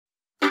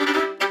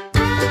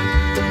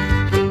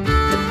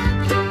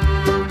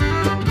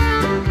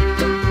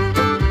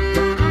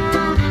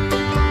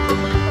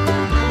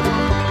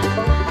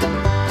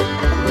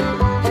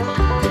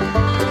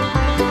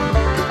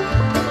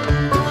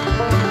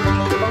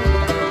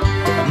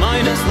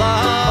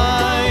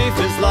Life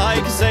is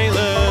like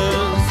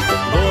sailors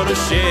board a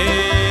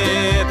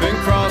ship and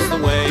cross the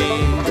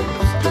waves.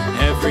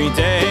 Every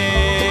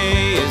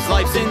day his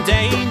life's in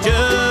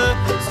danger,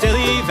 still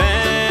he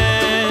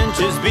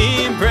ventures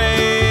being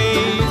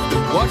brave.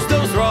 Watch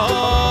those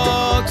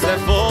rocks, they're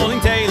falling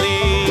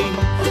daily.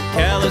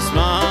 Careless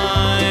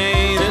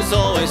miners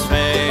always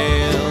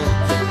fail.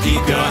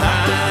 Keep your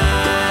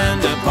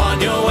hand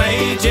upon your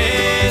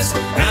wages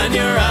and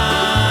your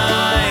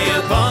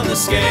eye upon the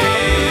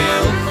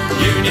scale.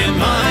 Union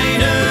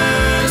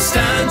miners,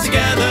 stand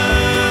together.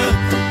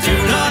 Do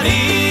not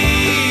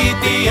eat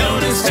the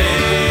owner's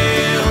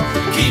tail.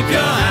 Keep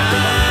your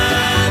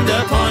hand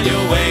upon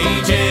your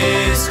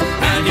wages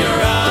and your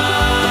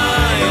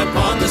eye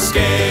upon the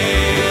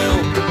scale.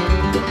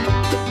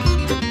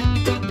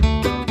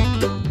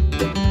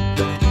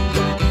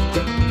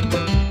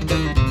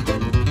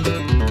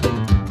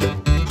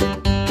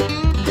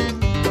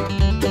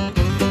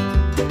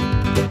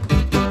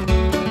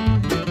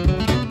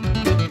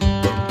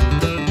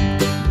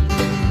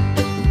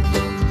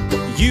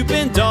 You've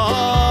been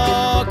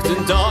docked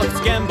and docked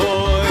again,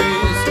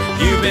 boys.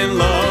 You've been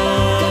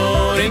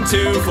loading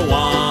 2 for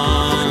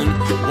 1.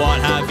 What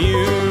have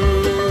you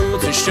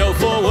to show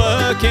for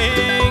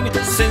working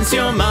since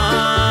your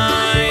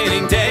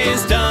mining day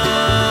is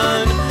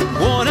done?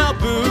 Worn out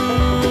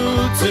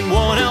boots and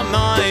worn out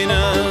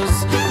miners,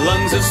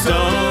 lungs of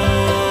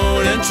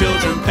stone and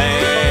children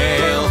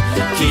pale.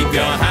 Keep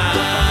your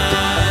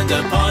hand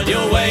upon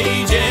your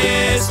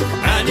wages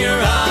and your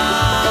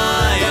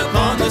eye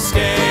upon the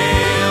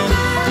scale.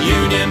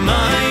 Union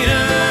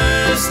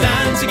miners,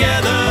 stand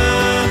together.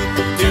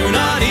 Do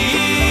not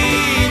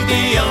eat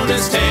the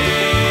owner's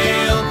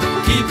tail.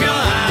 Keep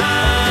your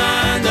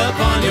hand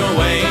upon your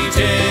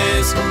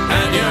wages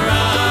and your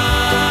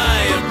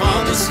eye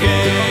upon the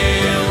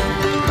scale.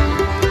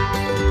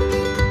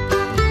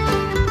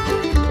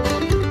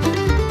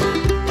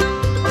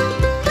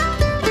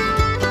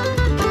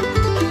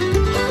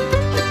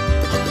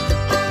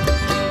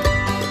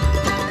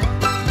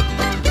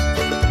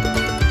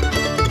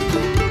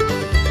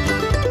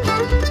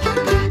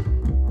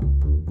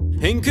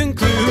 In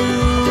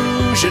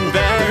conclusion,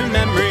 bear in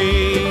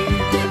memory,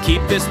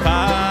 keep this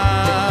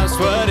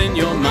password in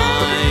your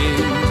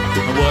mind.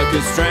 A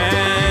worker's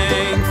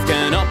strength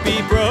cannot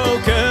be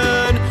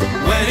broken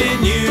when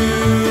in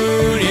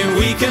union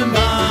we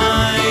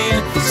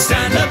combine.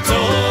 Stand up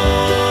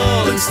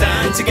tall and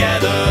stand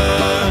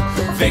together.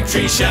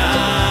 Victory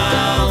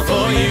shall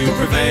for you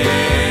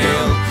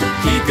prevail.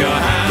 Keep your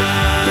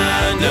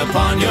hand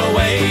upon your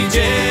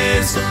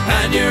wages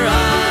and your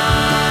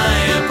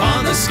eye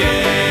upon the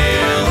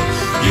scale.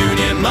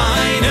 Union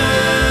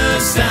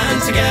miners,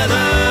 stand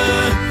together.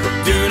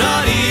 Do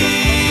not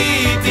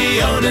eat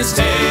the owner's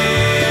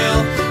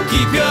tail.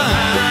 Keep your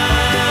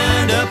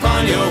hand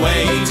upon your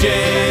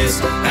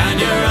wages and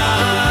your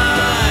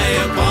eye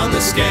upon the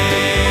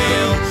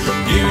scale.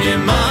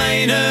 Union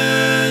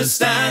miners,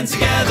 stand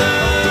together.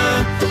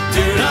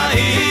 Do not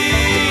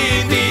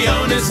eat the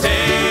owner's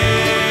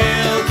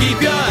tail.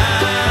 Keep your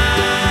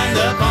hand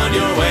upon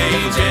your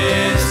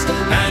wages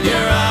and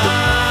your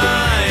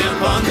eye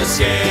upon the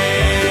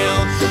scale.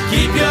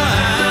 Keep your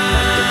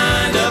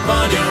hand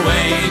upon your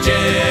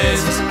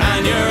wages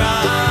and your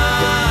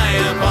eye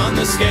upon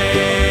the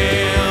scale.